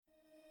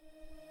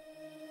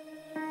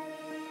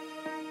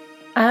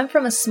I'm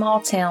from a small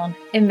town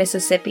in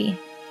Mississippi,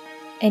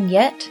 and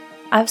yet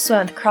I've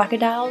swum with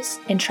crocodiles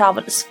and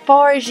traveled as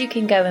far as you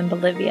can go in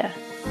Bolivia.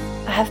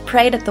 I have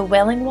prayed at the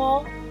Wailing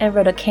Wall and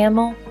rode a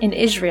camel in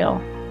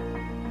Israel.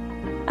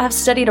 I've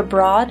studied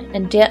abroad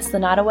and danced the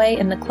night away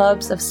in the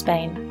clubs of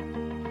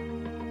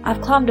Spain.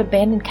 I've climbed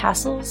abandoned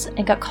castles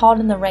and got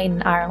caught in the rain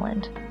in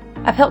Ireland.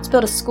 I've helped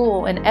build a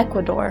school in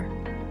Ecuador,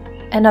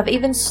 and I've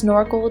even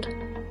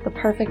snorkeled the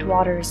perfect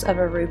waters of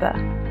Aruba.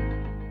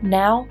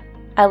 Now,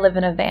 I live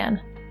in a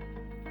van.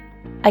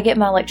 I get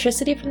my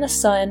electricity from the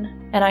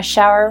sun, and I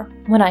shower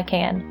when I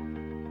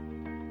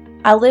can.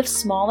 I live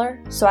smaller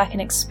so I can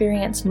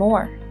experience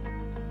more.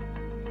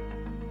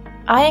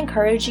 I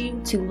encourage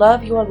you to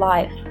love your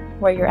life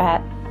where you're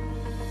at.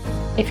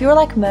 If you're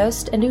like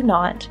most and do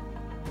not,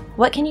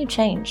 what can you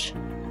change?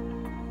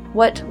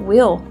 What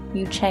will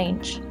you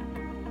change?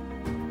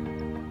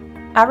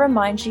 I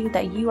remind you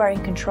that you are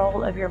in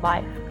control of your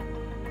life.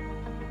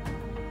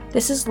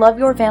 This is Love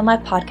Your Van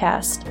Life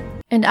podcast,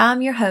 and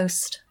I'm your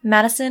host,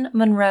 Madison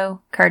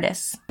Monroe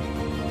Curtis.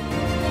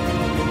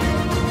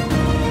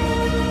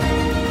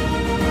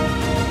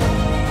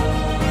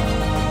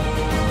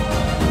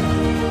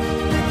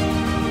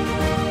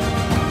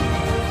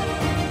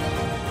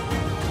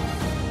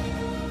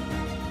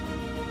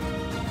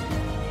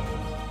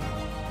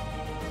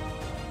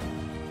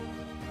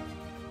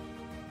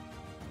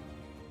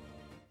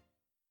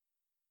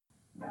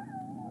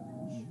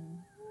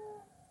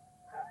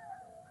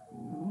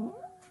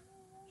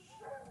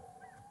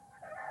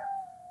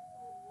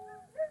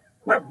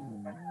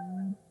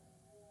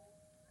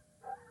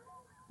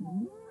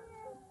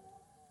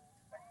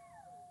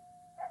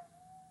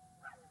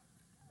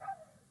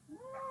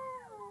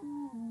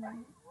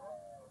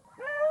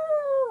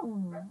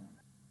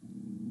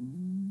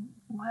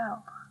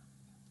 Wow,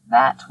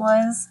 that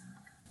was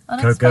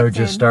unexpected. Coco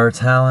just starts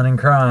howling and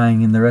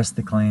crying, and the rest of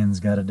the clan's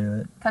got to do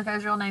it.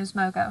 Coco's real name's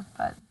Moko,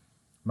 but...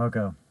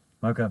 Moko.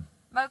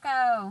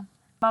 Moko!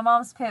 My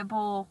mom's pit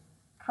bull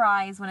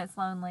cries when it's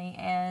lonely,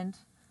 and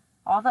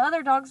all the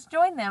other dogs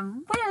join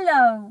them.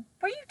 Willow,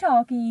 are you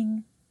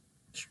talking?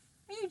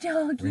 Are you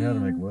talking? We had to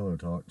make Willow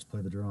talk. Just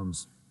play the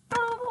drums.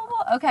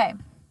 Okay.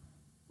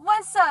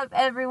 What's up,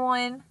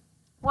 everyone?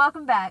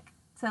 Welcome back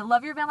to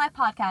Love Your Van Life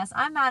podcast.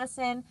 I'm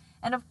Madison,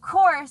 and of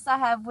course I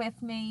have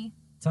with me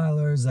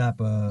Tyler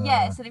Zappa.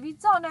 Yes, and if you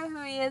don't know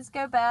who he is,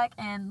 go back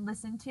and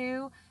listen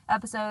to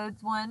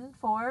episodes 1,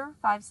 4,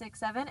 5, 6,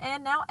 7,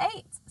 and now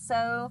 8.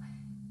 So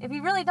if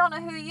you really don't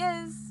know who he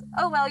is,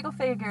 oh well, you'll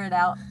figure it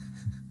out.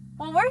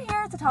 Well, we're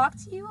here to talk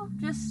to you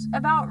just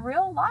about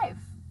real life.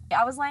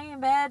 I was laying in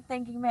bed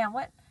thinking, man,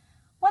 what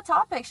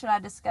topic should I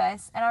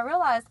discuss? And I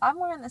realized I'm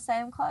wearing the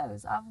same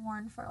clothes I've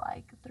worn for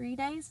like 3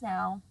 days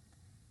now.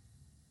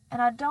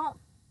 And I don't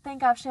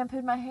think I've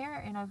shampooed my hair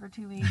in over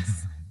 2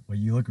 weeks. Well,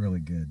 you look really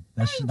good.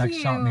 That Thank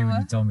shocked me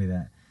when you told me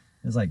that.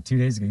 It was like 2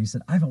 days ago. You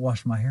said, I haven't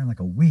washed my hair in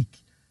like a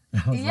week.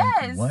 And I was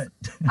Yes. like, what?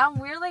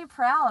 I'm really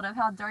proud of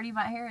how dirty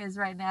my hair is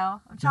right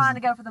now. I'm trying to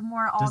go for the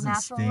more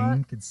all-natural Doesn't stink.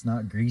 look. It's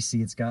not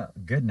greasy. It's got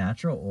good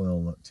natural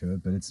oil look to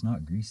it, but it's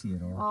not greasy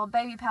at all. Well,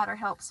 baby powder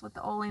helps with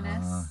the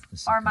oiliness.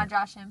 The Or my secret.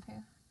 dry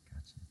shampoo.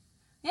 Gotcha.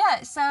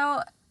 Yeah,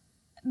 so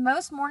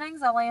most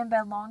mornings I lay in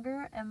bed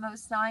longer, and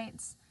most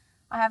nights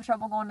I have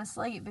trouble going to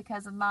sleep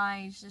because of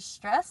my just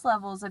stress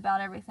levels about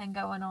everything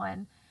going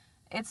on.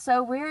 It's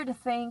so weird to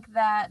think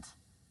that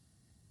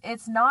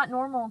it's not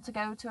normal to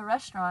go to a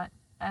restaurant,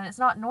 and it's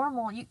not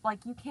normal. You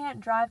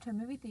can't drive to a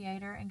movie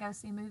theater and go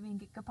see a movie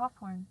and get good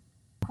popcorn.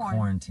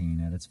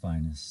 Quarantine at its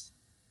finest.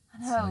 I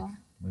It's know. like,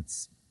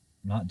 let's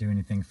not do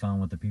anything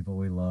fun with the people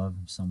we love.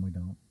 Some we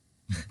don't.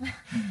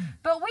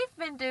 But we've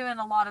been doing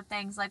a lot of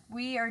things. Like,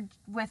 we are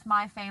with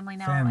my family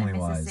now in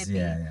Family-wise, Mississippi.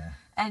 yeah.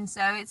 And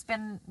so it's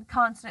been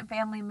constant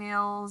family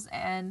meals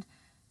and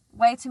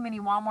way too many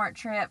Walmart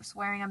trips,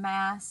 wearing a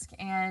mask,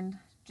 and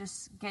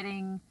just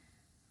getting,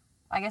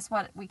 I guess,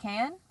 what we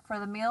can for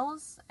the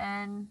meals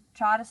and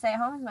try to stay at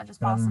home as much as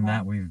But other possible. than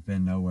that, we've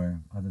been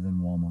nowhere other than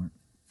Walmart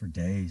for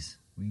days,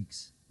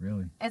 weeks,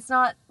 really. It's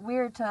not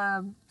weird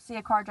to see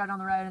a car drive down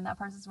the road and that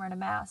person's wearing a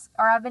mask.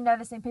 Or I've been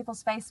noticing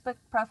people's Facebook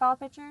profile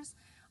pictures,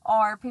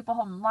 or people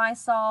holding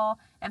Lysol,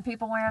 and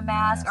people wearing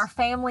masks, or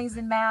families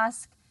in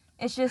masks.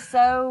 It's just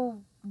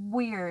so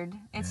weird.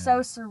 It's so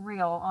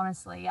surreal,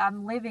 honestly.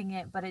 I'm living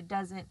it, but it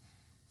doesn't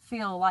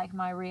feel like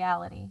my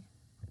reality.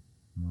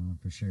 No,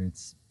 for sure.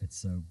 It's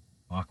so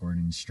awkward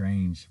and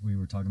strange. We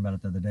were talking about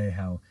it the other day,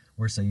 how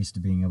we're so used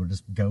to being able to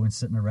just go and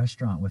sit in a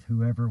restaurant with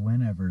whoever,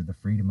 whenever, the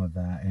freedom of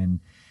that.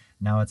 And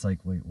now it's like,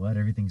 wait, what?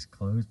 Everything's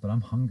closed, but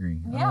I'm hungry.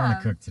 I don't want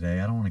to cook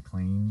today. I don't want to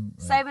clean.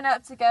 Saving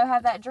up to go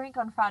have that drink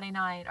on Friday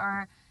night,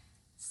 or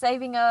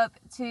saving up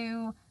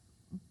to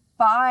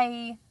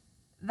buy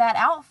that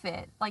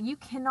outfit. Like, you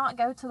cannot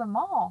go to the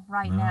mall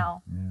right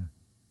now. Yeah.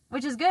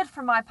 Which is good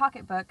for my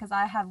pocketbook, because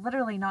I have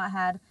literally not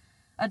had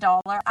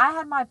 $1. I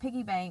had my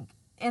piggy bank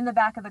in the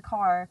back of the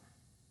car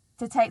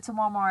to take to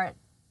Walmart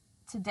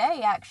today,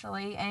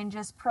 actually, and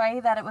just pray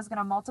that it was going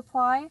to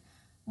multiply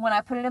when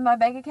I put it in my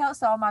bank account,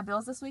 so all my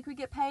bills this week would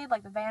get paid,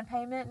 like the van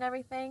payment and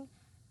everything.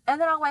 And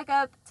then I'll wake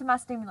up to my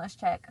stimulus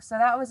check. So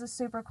that was a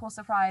super cool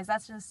surprise.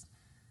 That's just,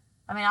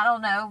 I mean, I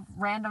don't know,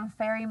 random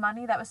fairy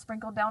money that was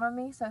sprinkled down on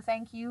me. So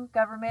thank you,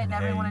 government and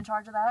everyone in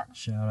charge of that.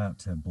 Shout out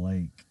to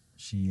Blake.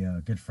 She,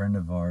 a good friend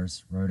of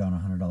ours, wrote on a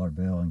 $100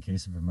 bill in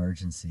case of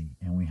emergency,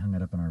 and we hung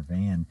it up in our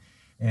van.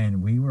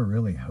 And we were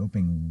really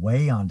hoping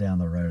way on down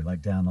the road,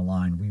 like down the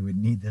line, we would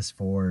need this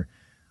for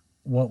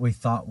what we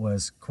thought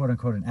was quote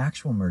unquote an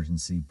actual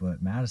emergency.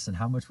 But Madison,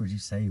 how much would you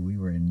say we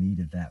were in need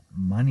of that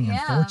money?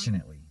 Yeah.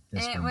 Unfortunately,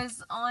 it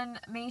was on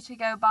me to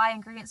go buy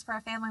ingredients for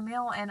a family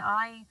meal, and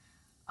I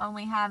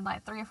only had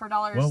like $3 or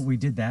 $4. Well, we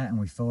did that, and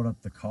we filled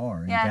up the car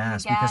and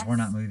gas because we're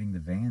not moving the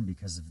van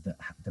because of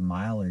the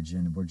mileage,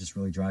 and we're just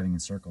really driving in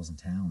circles in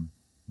town.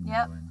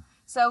 Yep.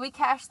 So we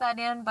cashed that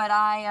in, but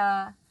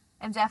I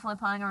am definitely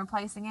planning on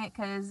replacing it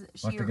because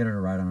we'll have to get her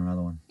to ride on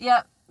another one.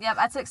 Yep.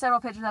 I took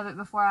several pictures of it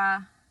before I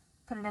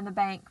put it in the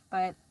bank,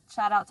 but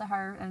shout out to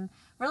her, and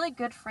really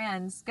good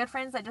friends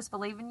that just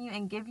believe in you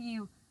and give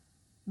you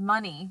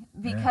money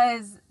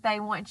because they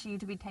want you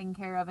to be taken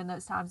care of in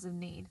those times of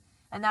need.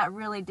 And that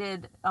really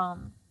did,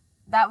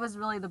 that was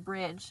really the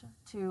bridge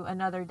to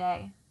another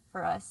day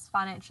for us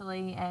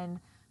financially and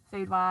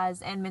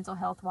food-wise and mental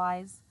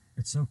health-wise.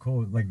 It's so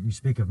cool. Like, you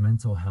speak of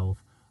mental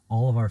health,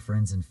 all of our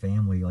friends and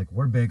family, like,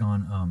 we're big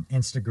on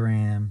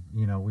Instagram.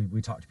 You know,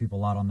 we talk to people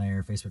a lot on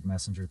there, Facebook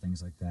Messenger,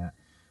 things like that.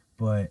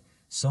 But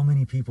so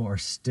many people are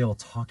still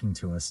talking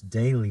to us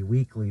daily,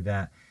 weekly,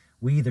 that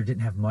we either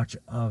didn't have much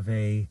of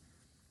a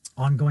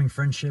ongoing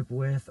friendship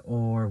with,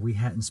 or we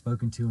hadn't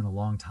spoken to in a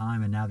long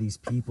time, and now these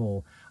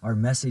people are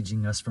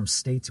messaging us from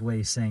states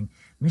away saying,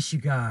 miss you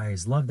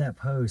guys, love that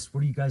post,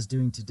 what are you guys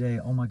doing today,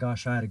 oh my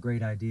gosh, I had a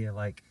great idea.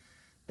 Like,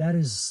 that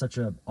is such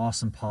a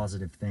awesome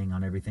positive thing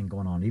on everything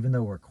going on. Even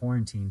though we're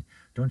quarantined,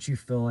 don't you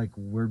feel like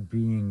we're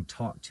being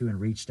talked to and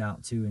reached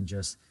out to and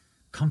just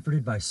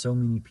comforted by so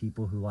many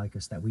people who like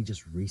us that we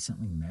just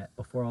recently met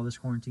before all this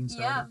quarantine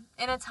started?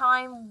 Yeah, in a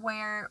time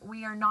where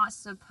we are not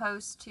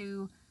supposed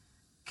to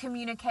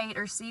communicate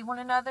or see one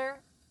another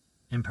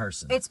in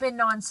person. It's been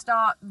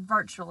nonstop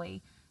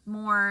virtually.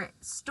 More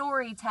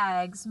story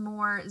tags,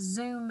 more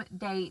Zoom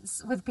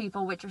dates with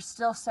people, which are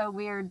still so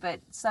weird but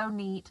so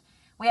neat.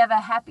 We have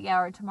a happy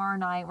hour tomorrow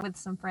night with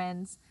some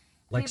friends.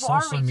 Like, people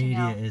social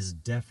media is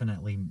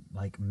definitely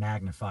like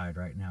magnified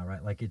right now,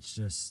 right? Like, it's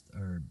just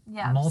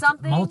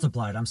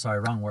multiplied. I'm sorry,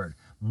 wrong word.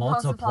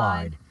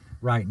 Multiplied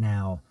right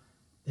now.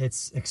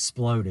 It's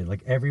exploded.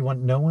 Like,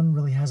 everyone, no one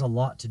really has a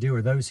lot to do,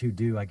 or those who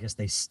do, I guess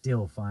they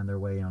still find their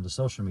way onto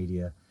social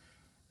media.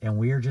 And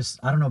we're just,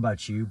 I don't know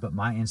about you, but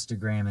my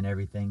Instagram and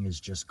everything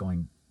is just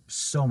going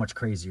so much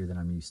crazier than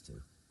I'm used to.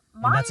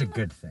 And that's a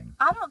good thing.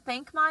 I don't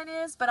think mine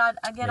is, but I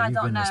don't know.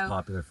 You've been this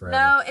popular forever.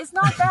 No, it's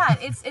not that.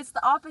 It's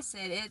the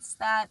opposite. It's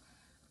that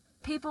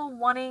people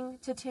wanting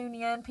to tune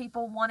in,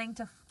 people wanting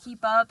to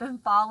keep up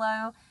and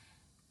follow,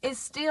 is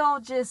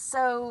still just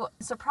so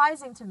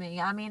surprising to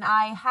me. I mean,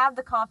 I have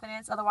the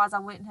confidence, otherwise I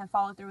wouldn't have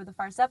followed through with the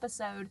first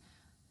episode,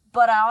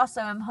 but I also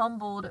am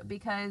humbled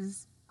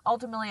because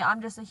ultimately I'm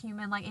just a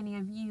human like any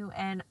of you,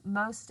 and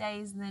most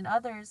days than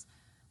others,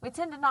 we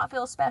tend to not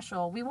feel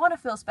special. We want to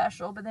feel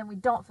special, but then we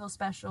don't feel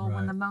special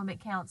when the moment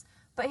counts.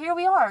 But here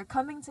we are,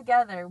 coming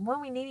together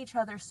when we need each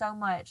other so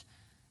much.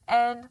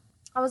 And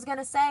I was going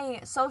to say,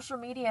 social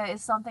media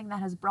is something that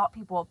has brought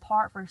people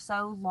apart for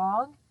so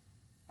long,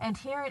 and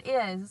here it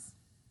is,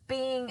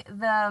 being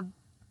the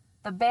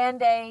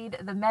Band-Aid,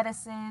 the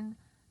medicine,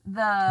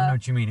 I know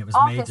what you mean. It was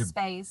office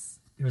space.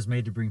 It was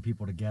made to bring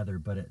people together,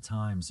 but at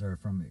times, or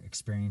from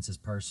experiences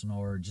personal,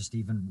 or just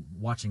even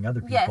watching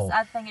other people. Yes,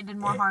 I think it did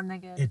more harm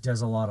than good. It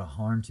does a lot of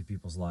harm to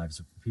people's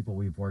lives. People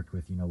we've worked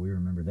with, we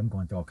remember them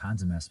going through all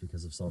kinds of mess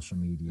because of social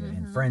media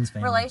and friends,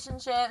 family.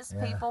 Relationships,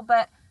 people,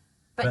 but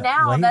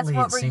now lately, that's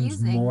what we're using. It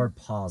seems more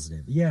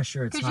positive. Yeah,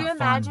 sure, it's not fun. Could you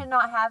imagine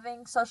not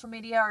having social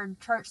media or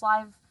church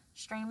live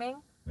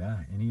streaming? Yeah,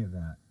 any of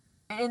that.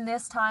 In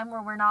this time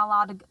where we're not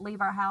allowed to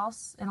leave our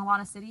house in a lot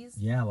of cities?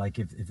 Yeah, like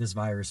if this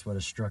virus would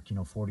have struck,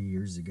 40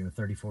 years ago,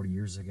 30, 40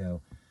 years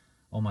ago,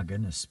 oh my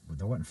goodness,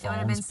 there wasn't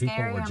phones.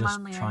 People were just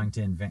trying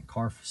to invent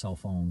car cell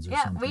phones or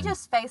something. Yeah, we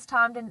just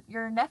FaceTimed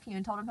your nephew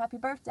and told him happy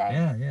birthday.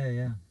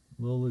 Yeah.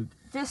 Little Luke.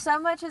 Just so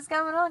much is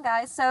going on,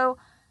 guys. So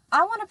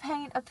I want to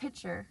paint a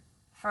picture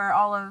for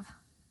all of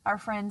our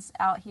friends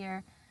out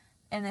here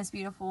in this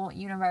beautiful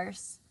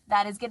universe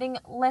that is getting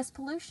less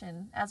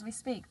pollution as we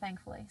speak,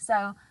 thankfully.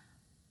 So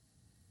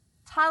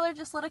Tyler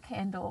just lit a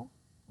candle.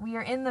 We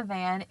are in the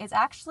van. It's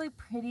actually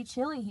pretty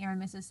chilly here in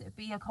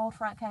Mississippi. A cold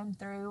front came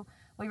through.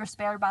 We were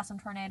spared by some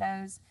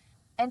tornadoes.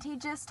 And he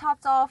just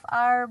topped off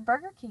our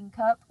Burger King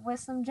cup with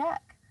some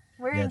Jack.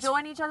 We're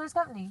enjoying each other's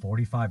company.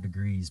 45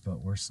 degrees, but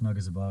we're snug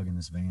as a bug in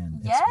this van.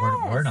 Yes.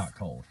 We're not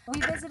cold.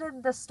 We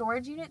visited the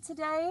storage unit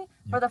today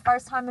for the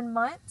first time in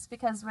months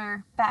because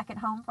we're back at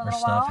home for a little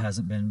while. Our stuff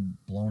hasn't been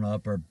blown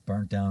up or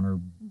burnt down or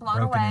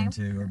broken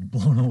into or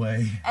blown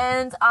away.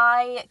 And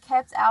I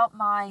kept out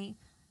my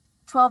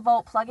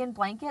 12-volt plug-in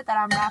blanket that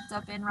I'm wrapped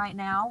up in right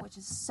now, which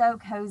is so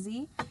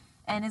cozy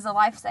and is a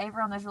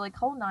lifesaver on those really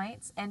cold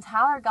nights. And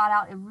Tyler got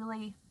out a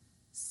really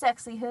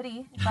sexy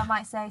hoodie, if I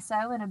might say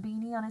so, and a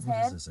beanie on his What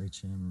head. is this,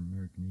 H&M or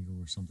American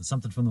Eagle or something?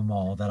 Something from the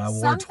mall that I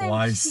wore Something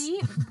twice.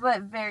 cheap,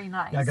 but very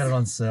nice. Yeah, I got it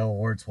on sale,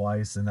 wore it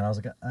twice, and then I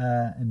was like,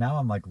 and now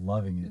I'm like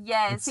loving it.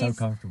 Yes, it's so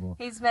comfortable.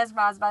 He's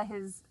mesmerized by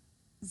his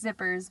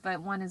zippers,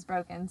 but one is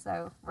broken,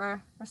 so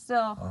we're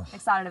still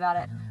excited about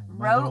it.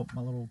 My little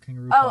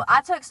kangaroo. Oh, pocket.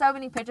 I took so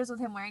many pictures with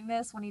him wearing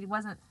this when he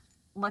wasn't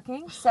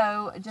looking.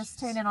 So just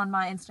tune in on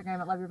my Instagram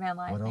at Love Your Van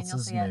Life, What and else you'll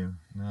is see new?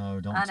 it. No,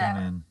 don't tune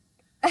in.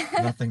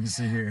 Nothing to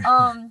see here.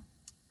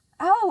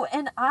 Oh,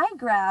 and I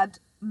grabbed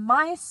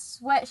my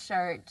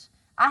sweatshirt.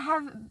 I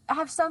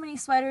have so many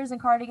sweaters and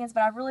cardigans,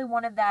 but I really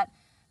wanted that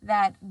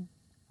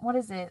what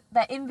is it?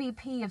 That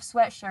MVP of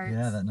sweatshirts.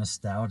 Yeah, that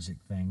nostalgic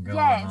thing going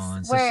on.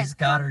 Yes, So where she's it's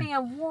got her comfy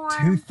and warm.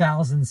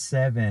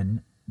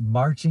 2007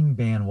 marching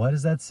band. What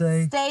does that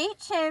say? State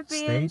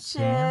championships. State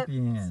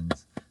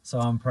champions. So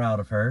I'm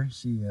proud of her.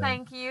 She.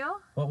 Thank you.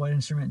 What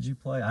instrument did you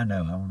play? I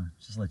know. I want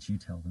to just let you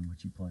tell them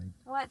what you played.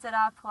 What did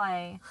I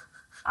play?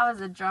 I was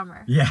a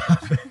drummer. Yeah.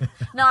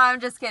 No, I'm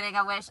just kidding.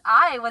 I wish.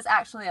 I was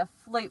actually a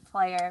flute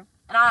player,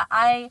 and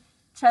I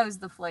chose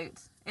the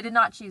flute. It did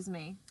not choose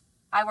me.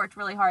 I worked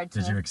really hard to.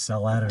 Did you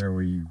excel at it, or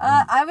were you?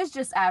 I was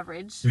just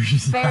average,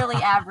 barely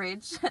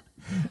average.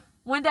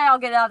 One day I'll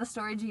get out of the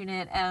storage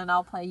unit and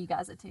I'll play you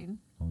guys a tune.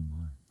 Oh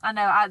my! I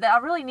know. I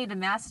really need to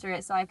master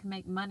it so I can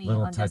make money.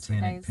 Little on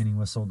Titanic penny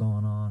whistle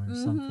going on or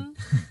something.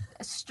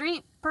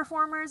 Street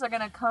performers are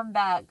gonna come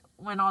back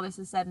when all this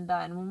is said and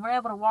done. When we're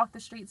able to walk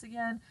the streets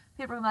again,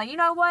 people are gonna be like, you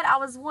know what? I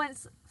was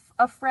once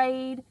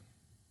afraid.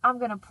 I'm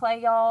gonna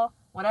play y'all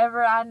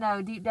whatever I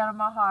know deep down in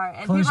my heart,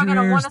 and Close people are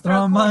your gonna want ears, to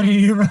throw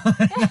money. Right.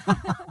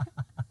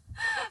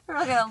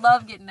 People are gonna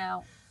love getting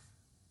out.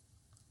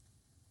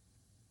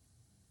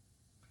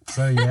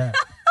 So yeah.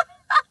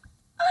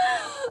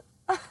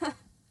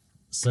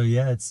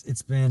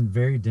 It's been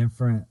very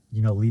different,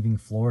 leaving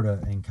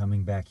Florida and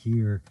coming back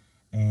here,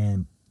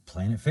 and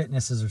Planet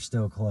Fitnesses are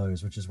still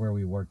closed, which is where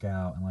we work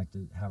out and like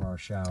to have our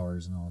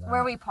showers and all that.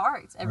 Where we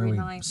parked every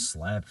night. We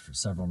slept for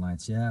several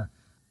nights, yeah.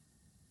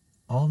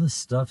 All this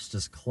stuff's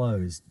just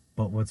closed,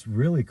 but what's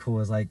really cool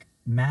is like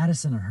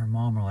Madison and her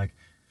mom are like,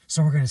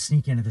 so we're going to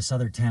sneak into this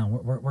other town.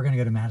 We're going to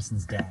go to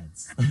Madison's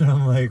dad's. And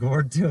I'm like,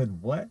 we're doing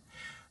what?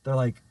 They're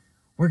like,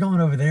 we're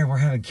going over there and we're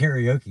having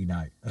karaoke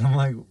night. And I'm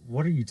like,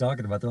 what are you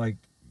talking about? They're like,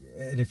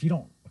 and if you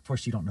don't, of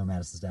course you don't know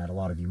Madison's dad. A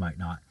lot of you might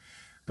not.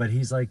 But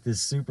he's like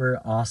this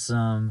super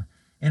awesome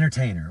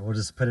entertainer. We'll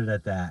just put it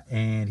at that.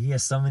 And he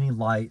has so many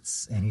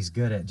lights, and he's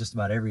good at just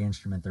about every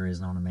instrument there is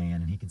known to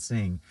man, and he can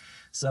sing.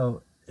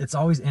 So it's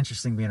always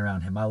interesting being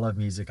around him. I love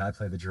music. I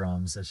play the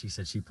drums. As she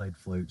said, she played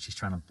flute. She's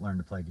trying to learn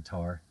to play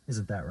guitar.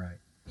 Isn't that right?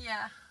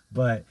 Yeah.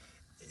 But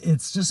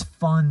it's just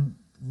fun.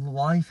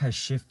 Life has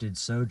shifted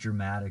so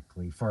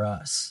dramatically for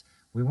us.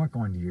 We weren't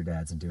going to your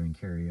dad's and doing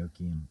karaoke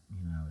and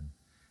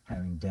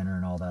having dinner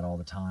and all that all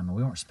the time, and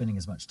we weren't spending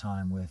as much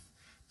time with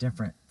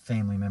different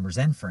family members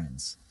and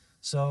friends.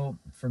 So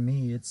for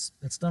me, it's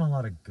done a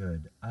lot of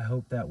good. I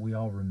hope that we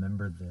all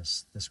remember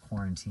this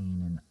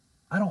quarantine, and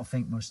I don't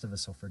think most of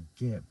us will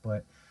forget,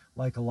 but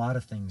like a lot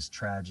of things,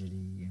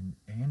 tragedy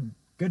and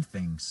good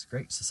things,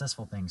 great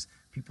successful things,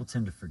 people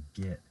tend to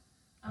forget.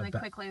 And they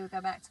quickly would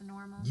go back to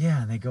normal.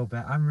 Yeah, and they go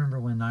back. I remember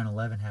when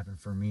 9/11 happened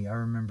for me. I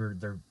remember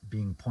there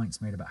being points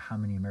made about how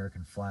many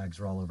American flags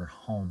were all over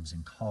homes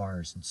and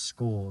cars and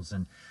schools.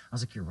 And I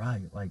was like, you're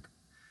right. Like,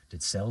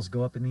 did sales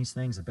go up in these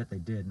things? I bet they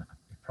did.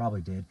 They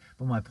probably did.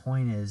 But my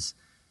point is,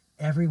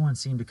 everyone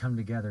seemed to come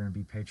together and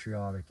be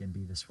patriotic and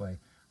be this way.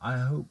 I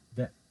hope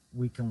that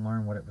we can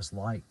learn what it was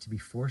like to be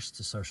forced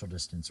to social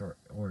distance or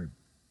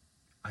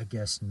I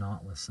guess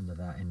not listen to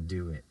that and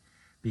do it.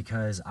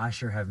 Because I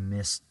sure have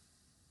missed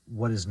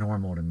what is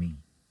normal to me.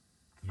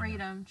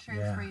 Freedom,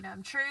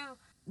 freedom. True,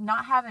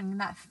 not having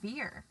that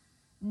fear.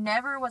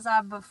 Never was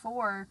I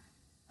before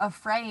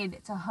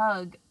afraid to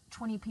hug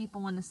 20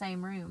 people in the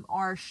same room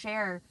or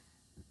share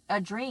a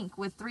drink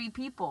with 3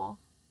 people.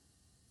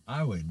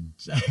 I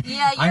wouldn't.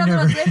 Yeah, you're a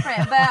little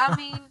different, but I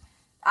mean,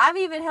 I've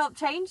even helped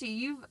change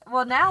you.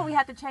 Now we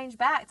have to change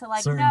back to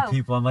like, certain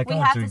people. I'm like, we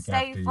I'll have drink to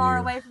stay after far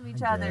you, away from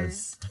each I other.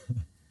 guess.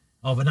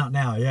 Oh, but not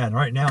now. Yeah, and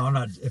right now I'm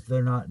not. If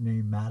they're not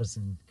named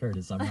Madison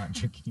Curtis, I'm not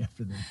drinking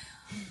after them.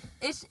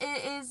 It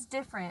is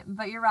different,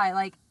 but you're right.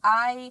 Like,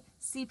 I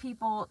see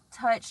people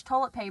touch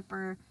toilet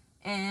paper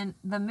in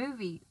the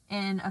movie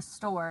in a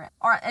store,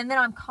 and then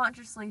I'm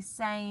consciously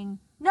saying,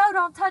 no,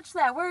 don't touch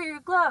that. Where are your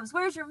gloves?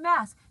 Where's your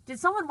mask? Did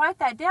someone wipe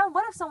that down?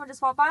 What if someone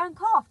just walked by and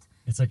coughed?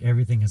 It's like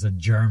everything has a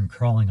germ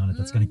crawling on it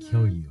that's going to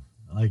kill you.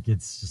 Like,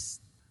 it's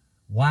just,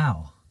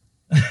 wow.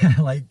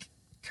 Like,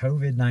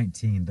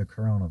 COVID-19, the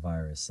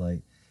coronavirus,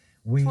 like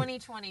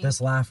 2020. This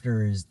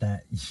laughter is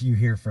that you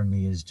hear from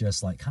me is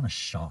just like kind of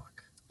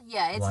shock.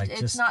 Yeah,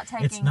 it's not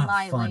taking it's not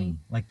lightly. funny.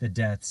 Like the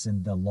deaths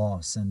and the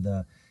loss and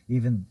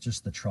even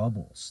just the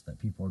troubles that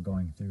people are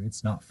going through.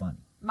 It's not funny.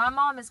 My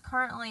mom is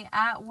currently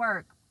at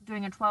work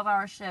doing a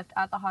 12-hour shift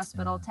at the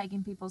hospital,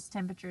 taking people's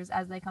temperatures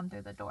as they come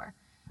through the door,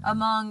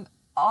 among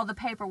all the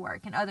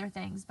paperwork and other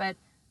things. But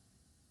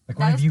Like,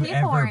 when have Those you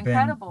people are ever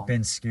incredible.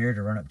 been scared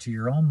to run up to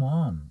your own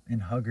mom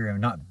and hug her and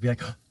not be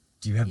like,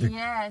 do you have the,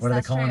 Yes, what are they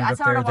that's calling true. it I up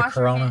saw her there, the wash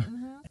her corona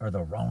hand. or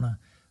the rona?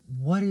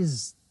 What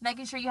is,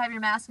 Making sure you have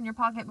your mask in your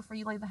pocket before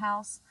you leave the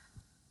house.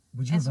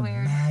 would you It's have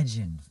weird.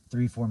 imagined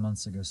 3-4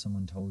 months ago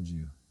someone told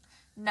you?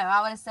 No,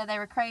 I would have said they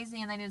were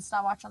crazy and they need to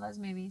stop watching those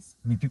movies.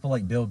 I mean, people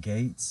like Bill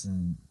Gates,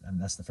 and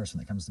that's the first one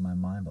that comes to my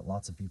mind, but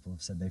lots of people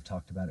have said they've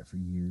talked about it for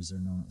years or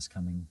known it was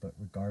coming. But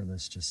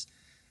regardless, just,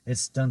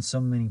 it's done so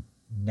many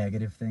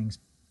negative things,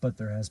 but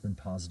there has been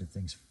positive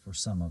things for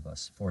some of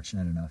us,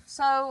 fortunate enough.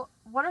 So,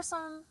 what are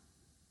some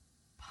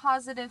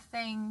positive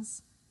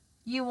things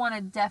you want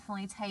to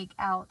definitely take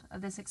out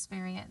of this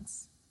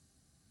experience?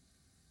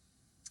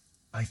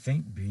 I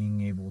think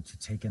being able to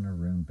take in a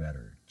room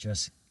better,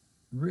 just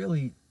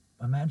really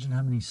imagine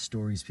how many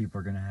stories people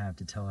are going to have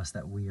to tell us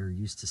that we are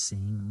used to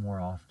seeing more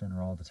often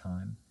or all the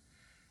time.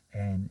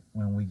 And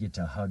when we get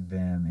to hug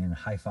them and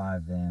high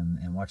five them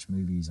and watch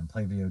movies and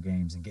play video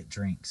games and get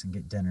drinks and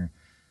get dinner,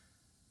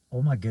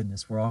 oh my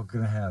goodness, we're all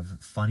going to have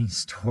funny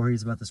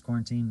stories about this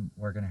quarantine.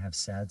 We're going to have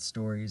sad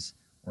stories.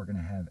 We're going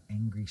to have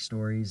angry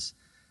stories.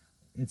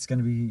 It's going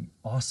to be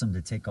awesome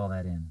to take all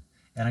that in.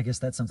 And I guess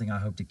that's something I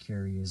hope to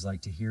carry, is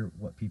like to hear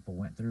what people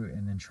went through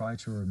and then try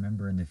to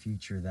remember in the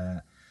future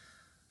that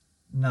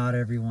not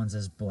everyone's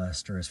as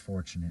blessed or as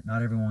fortunate.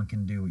 Not everyone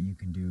can do what you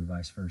can do,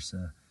 vice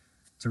versa.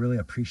 To really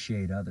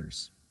appreciate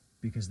others,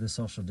 because this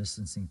social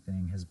distancing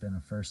thing has been a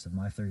first of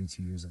my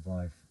 32 years of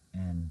life,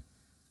 and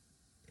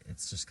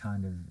it's just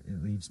kind of,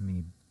 it leaves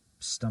me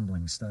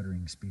stumbling,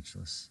 stuttering,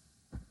 speechless.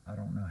 I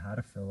don't know how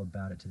to feel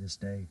about it to this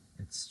day.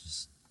 It's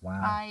just,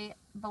 wow. I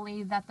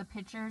believe that the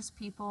pictures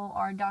people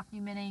are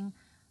documenting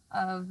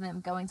of them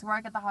going to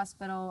work at the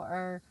hospital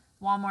or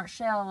Walmart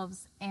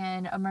shelves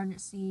and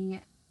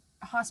emergency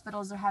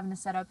hospitals they're having to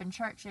set up in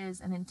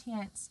churches and in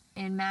tents,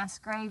 in mass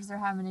graves they're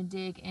having to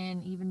dig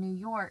in even New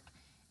York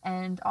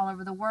and all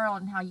over the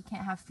world, and how you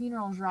can't have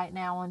funerals right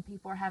now and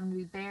people are having to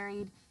be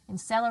buried and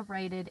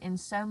celebrated in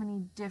so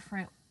many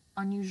different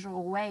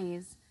unusual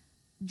ways.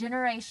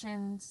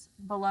 Generations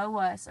below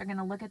us are going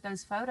to look at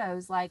those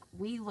photos like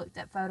we looked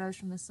at photos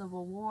from the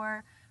Civil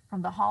War,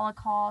 from the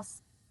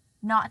Holocaust.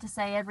 Not to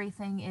say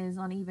everything is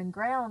on even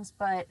grounds,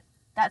 but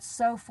that's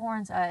so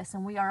foreign to us,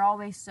 and we are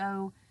always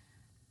so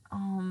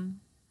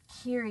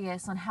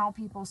curious on how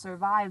people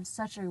survived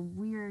such a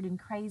weird and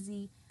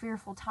crazy,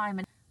 fearful time.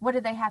 And what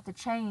did they have to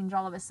change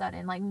all of a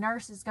sudden? Like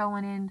nurses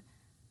going in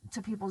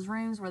to people's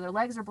rooms where their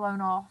legs are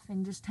blown off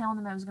and just telling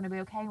them it was going to be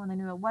okay when they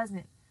knew it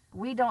wasn't.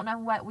 We don't know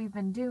what we've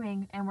been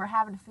doing, and we're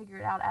having to figure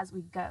it out as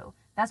we go.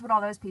 That's what all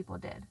those people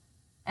did.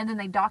 And then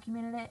they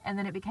documented it, and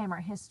then it became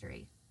our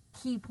history.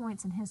 Key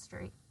points in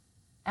history.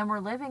 And we're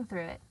living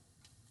through it.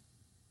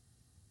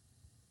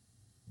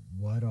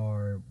 What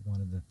are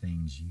one of the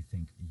things you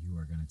think you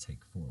are going to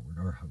take forward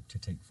or hope to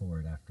take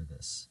forward after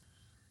this?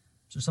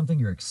 Is there something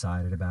you're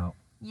excited about?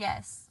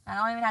 Yes. I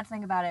don't even have to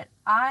think about it.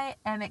 I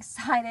am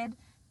excited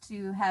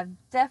to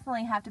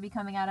definitely have to be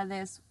coming out of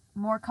this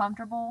more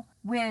comfortable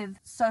with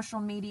social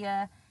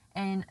media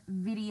and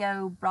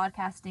video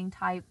broadcasting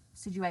type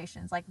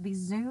situations, like these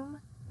Zoom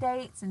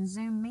dates and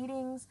Zoom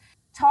meetings.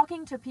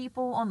 Talking to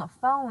people on the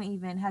phone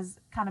even has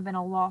kind of been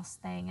a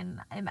lost thing, and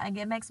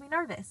it makes me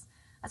nervous.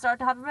 I start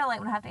to hyperventilate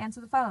when I have to answer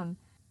the phone.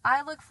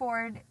 I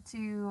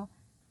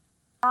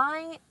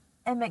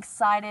am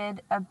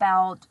excited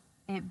about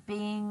it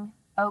being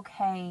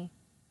okay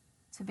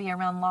to be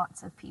around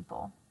lots of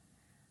people,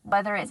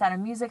 whether it's at a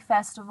music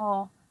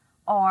festival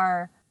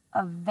or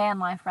a van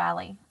life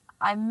rally.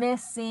 I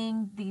miss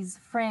seeing these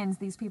friends,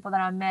 these people that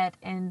I met,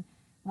 and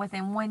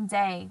within one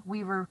day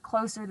we were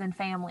closer than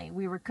family.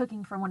 We were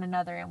cooking for one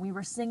another and we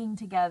were singing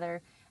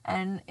together,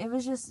 and it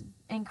was just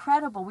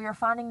incredible. We were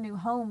finding new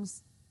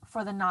homes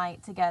for the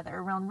night together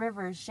around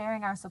rivers,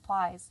 sharing our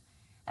supplies.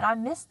 And I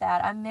miss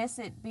that. I miss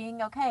it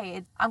being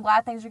okay. I'm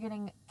glad things are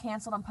getting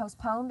canceled and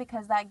postponed,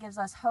 because that gives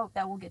us hope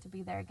that we'll get to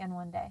be there again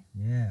one day.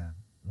 Yeah.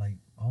 Like,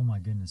 oh my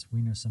goodness,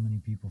 we know so many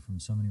people from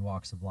so many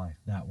walks of life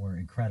that were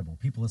incredible.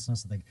 People listen to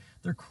us and think,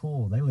 they're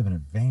cool, they live in a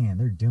van,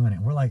 they're doing it.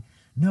 And we're like,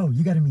 no,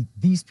 you got to meet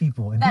these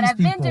people and that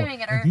these have people, been doing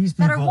it, or these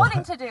that people, are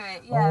wanting to do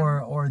it.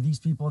 Yeah. or these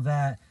people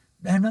that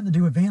have nothing to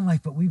do with van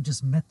life, but we've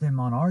just met them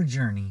on our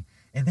journey,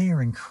 and they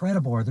are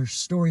incredible, or their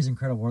story's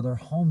incredible, or their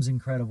home's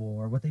incredible,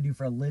 or what they do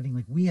for a living.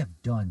 Like, we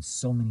have done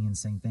so many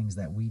insane things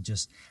that we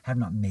just have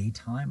not made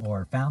time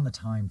or found the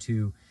time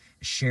to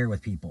share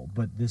with people.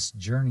 But this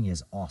journey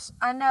is awesome.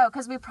 I know,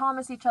 because we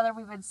promised each other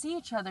we would see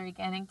each other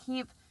again and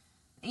keep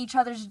each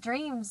other's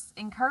dreams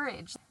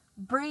encouraged.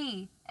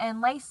 Bree and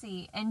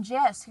Lacey and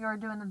Jess, who are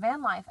doing the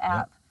Van Life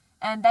app, Yep.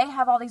 and they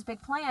have all these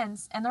big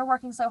plans, and they're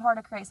working so hard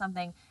to create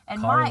something.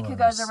 And Carlos, Mike, who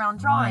goes around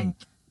drawing.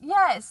 Mike,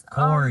 Yes.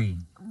 Corey.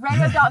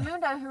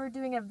 Radio.Mundo, who are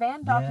doing a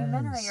van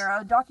documentary, Yes.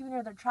 or a documentary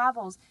of their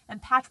travels,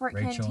 and Patchwork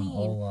Rachel and Canteen,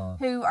 Ola.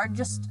 who are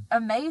just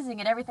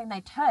amazing at everything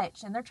they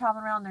touch, and they're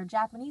traveling around in their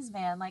Japanese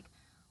van. Like,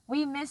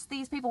 we miss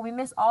these people. We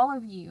miss all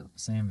of you.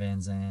 Sam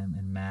Van Zam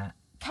and Matt.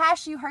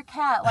 Cashew, her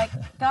cat. Like,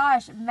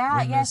 gosh,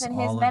 Matt, We yes, miss and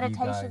his all of you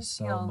meditation guys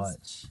skills. so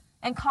much.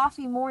 And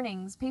coffee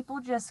mornings,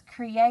 people just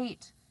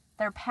create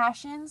their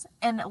passions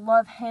and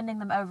love handing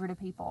them over to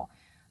people.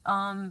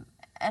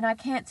 And I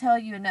can't tell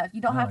you enough. You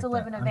don't I have like to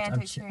live that. in a van I'm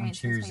to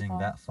experience I'm these cheersing people.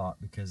 that thought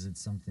because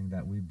it's something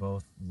that we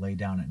both lay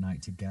down at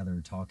night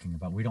together talking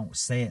about. We don't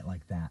say it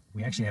like that.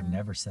 We actually have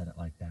never said it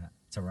like that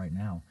to right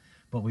now.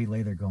 But we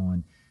lay there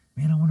going,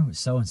 man, I wonder what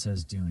so-and-so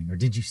is doing. Or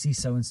did you see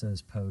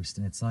so-and-so's post?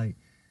 And it's like,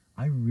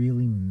 I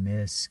really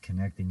miss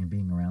connecting and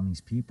being around these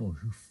people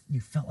who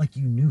you felt like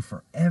you knew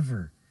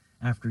forever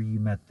after you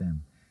met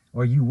them.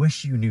 Or you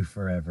wish you knew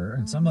forever.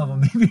 And some of them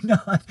maybe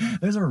not.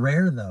 Those are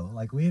rare though.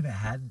 Like we haven't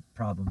had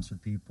problems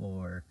with people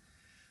or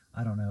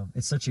I don't know.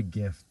 It's such a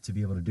gift to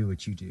be able to do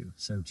what you do.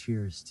 So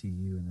cheers to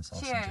you in this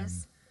awesome journey.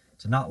 Cheers.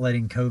 To not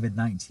letting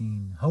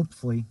COVID-19,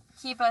 hopefully,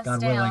 Keep us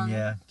God down.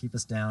 willing, keep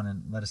us down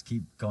and let us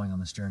keep going on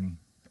this journey.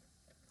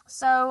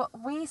 So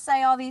we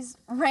say all these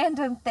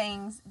random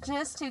things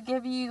just to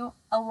give you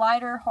a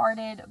lighter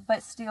hearted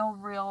but still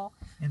real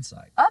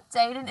Insight.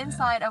 update and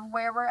insight of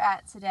where we're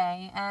at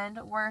today. And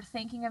we're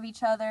thinking of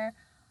each other.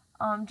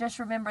 Just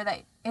remember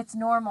that it's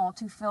normal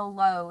to feel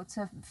low,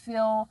 to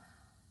feel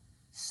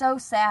so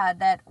sad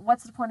that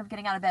what's the point of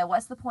getting out of bed?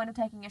 What's the point of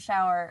taking a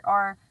shower?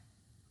 Or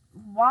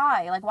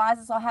why? Like, why is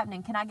this all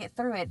happening? Can I get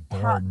through it?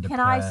 Bored, Can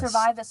I depressed,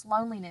 survive this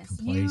loneliness?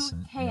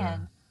 complacent, You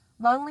can.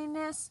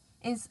 Loneliness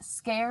is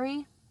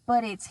scary,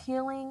 but it's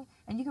healing,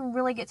 and you can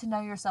really get to know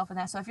yourself in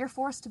that. So if you're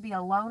forced to be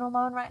alone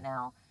right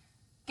now,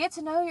 get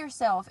to know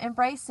yourself,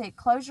 embrace it,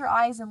 close your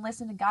eyes and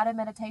listen to guided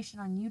meditation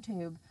on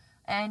YouTube.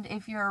 And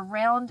if you're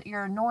around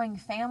your annoying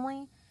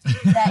family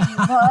that you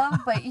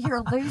love, but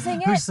you're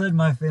losing Who it, said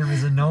my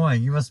family's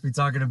annoying? You must be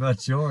talking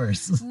about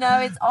yours. no,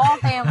 it's all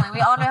family.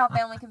 We all know how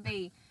family can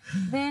be.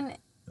 Then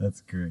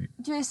That's great.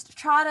 just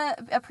try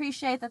to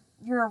appreciate that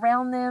you're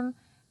around them,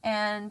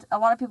 and a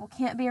lot of people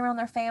can't be around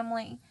their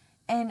family.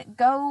 And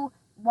go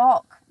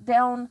walk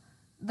down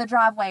the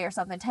driveway or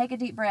something. Take a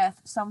deep breath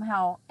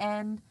somehow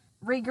and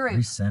regroup.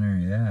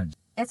 Recenter, yeah.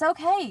 It's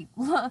okay.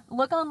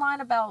 Look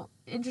online about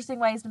interesting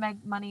ways to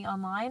make money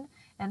online,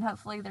 and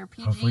hopefully they're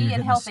PG Hopefully you're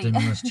and getting healthy. a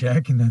stimulus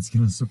check and that's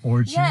going to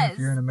support you Yes, if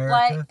you're in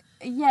America.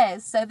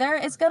 yes. So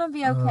it's gonna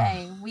be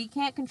okay. We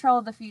can't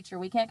control the future.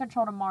 We can't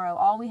control tomorrow.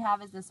 All we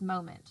have is this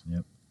moment.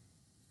 Yep.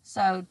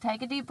 So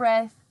take a deep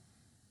breath.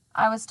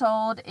 I was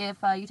told if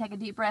you take a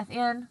deep breath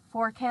in,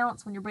 4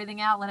 counts. When you're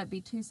breathing out, let it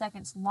be 2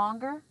 seconds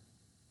longer.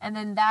 And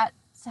then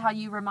that's how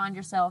you remind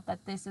yourself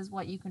that this is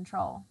what you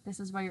control. This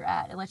is where you're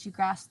at. It lets you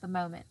grasp the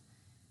moment.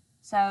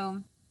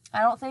 So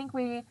I don't think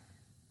we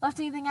left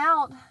anything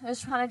out. It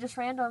was kind of just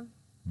random.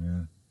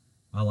 Yeah.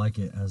 I like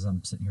it. As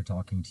I'm sitting here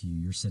talking to you,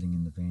 you're sitting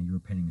in the van, you were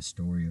painting a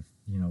story of,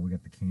 we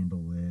got the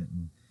candle lit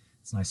and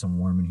it's nice and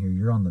warm in here.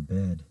 You're on the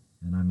bed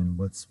and I'm in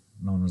what's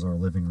known as our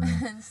living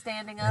room.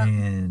 Standing up.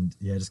 And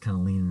just kind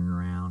of leaning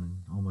around and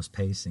almost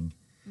pacing.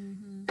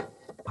 Mm-hmm.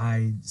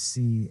 I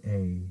see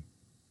a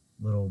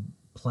little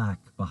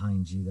plaque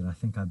behind you that I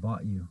think I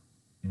bought you.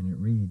 And it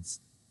reads,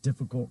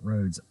 "Difficult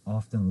roads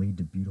often lead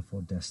to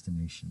beautiful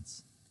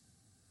destinations."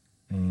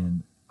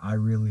 And I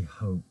really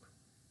hope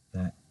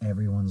that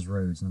everyone's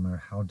roads, no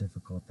matter how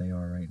difficult they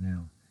are right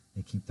now,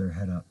 they keep their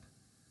head up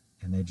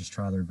and they just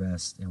try their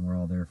best, and we're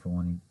all there for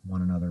one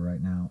another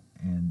right now.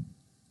 And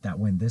that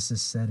when this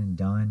is said and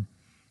done,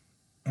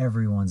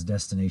 everyone's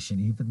destination,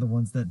 even the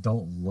ones that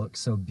don't look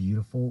so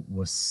beautiful,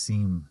 will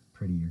seem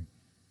prettier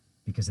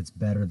because it's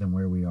better than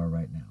where we are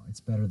right now. It's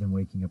better than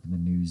waking up in the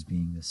news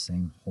being the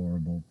same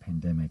horrible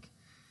pandemic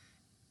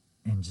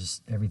and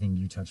just everything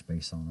you touched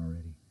base on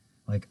already.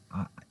 Like,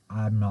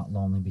 I'm not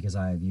lonely because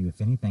I have you. If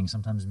anything,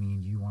 sometimes me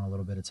and you want a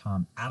little bit of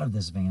time out of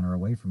this van or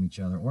away from each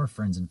other or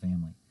friends and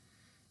family.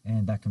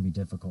 And that can be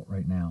difficult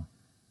right now.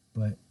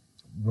 But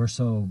we're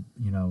so,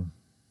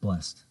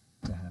 blessed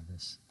to have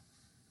this.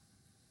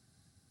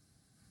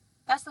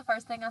 That's the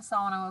first thing I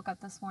saw when I woke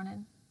up this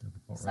morning.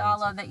 Difficult So I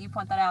love that you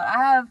point that out. I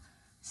have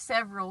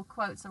several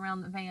quotes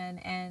around the van,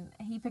 and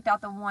he picked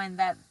out the one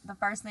that the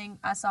first thing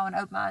I saw and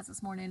opened my eyes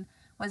this morning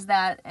was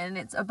that, and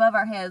it's above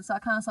our heads, so I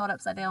kind of saw it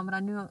upside down, but I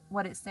knew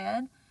what it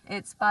said.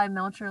 It's by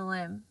Melcher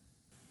Lim.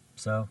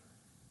 So,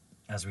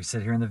 as we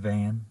sit here in the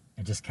van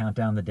and just count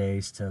down the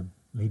days to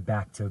lead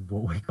back to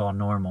what we call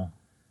normal.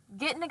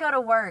 Getting to go to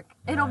work.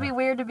 It'll Yeah. be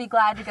weird to be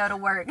glad to go to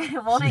work.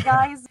 Won't it,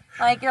 guys?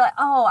 Like, you're like,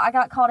 oh, I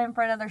got called in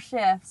for another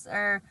shift,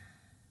 or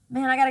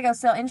man, I got to go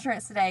sell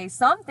insurance today.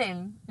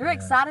 Something. You're Yeah.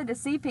 excited to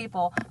see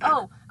people.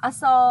 Oh, I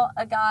saw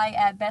a guy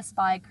at Best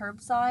Buy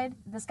curbside.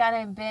 This guy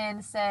named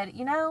Ben said,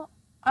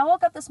 I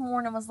woke up this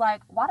morning and was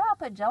like, why do I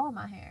put gel in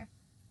my hair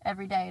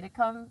every day to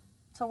come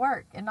to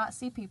work and not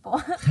see people?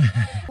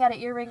 He had an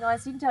earring on,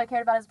 so you can tell he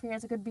cared about his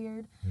appearance, a good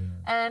beard. Yeah.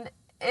 And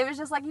it was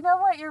just like, you know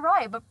what, you're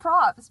right, but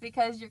props,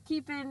 because you're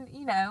keeping,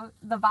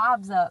 the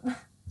vibes up.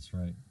 That's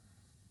right.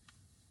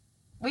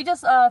 We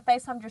just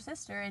FaceTimed your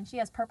sister, and she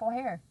has purple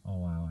hair. Oh,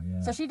 wow,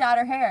 yeah. So she dyed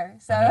her hair.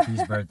 So My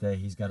nephew's birthday,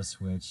 he's got a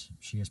switch.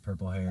 She has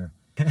purple hair.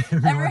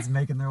 Everyone's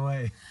making their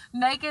way.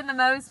 making the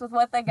most with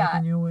what they got.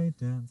 Making your way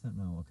down.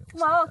 No, okay.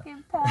 We'll stop that.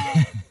 Walking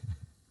past,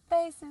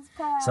 faces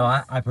past. So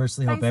I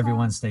personally hope FaceTime.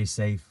 everyone stays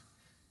safe,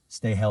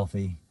 stay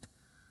healthy.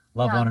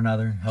 Love No. one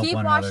another. Help Keep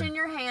one washing another.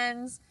 your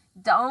hands.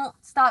 Don't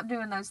stop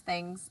doing those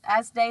things.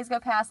 As days go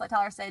past, like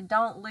Tyler said,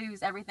 don't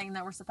lose everything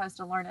that we're supposed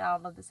to learn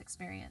out of this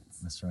experience.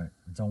 That's right.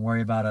 Don't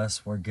worry about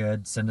us. We're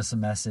good. Send us a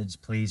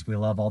message, please. We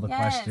love all the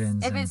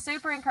questions. If and it's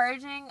super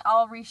encouraging,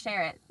 I'll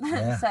reshare it.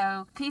 Yeah.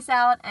 So peace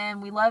out,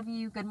 and we love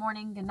you. Good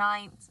morning, good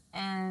night,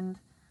 and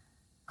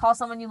call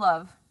someone you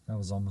love. that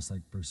was almost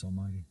like Bruce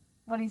Almighty.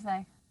 What do you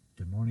say?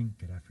 Good morning,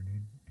 good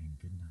afternoon, and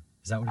good night.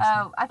 Is that what he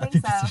said? Oh, I think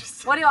that's what he so.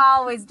 said. What do I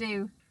always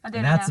do? I don't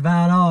And that's know.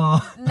 about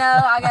all. No,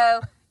 I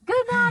go,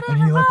 good night,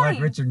 And everybody. you look like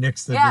Richard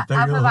Nixon. Yeah, with the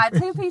I put little my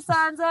face. 2 peace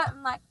signs up.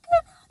 I'm like,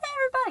 good night,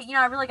 everybody. You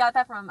know, I really got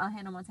that from a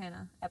Hannah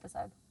Montana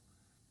episode.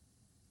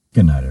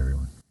 Good night,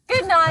 everyone.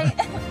 Good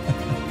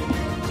night.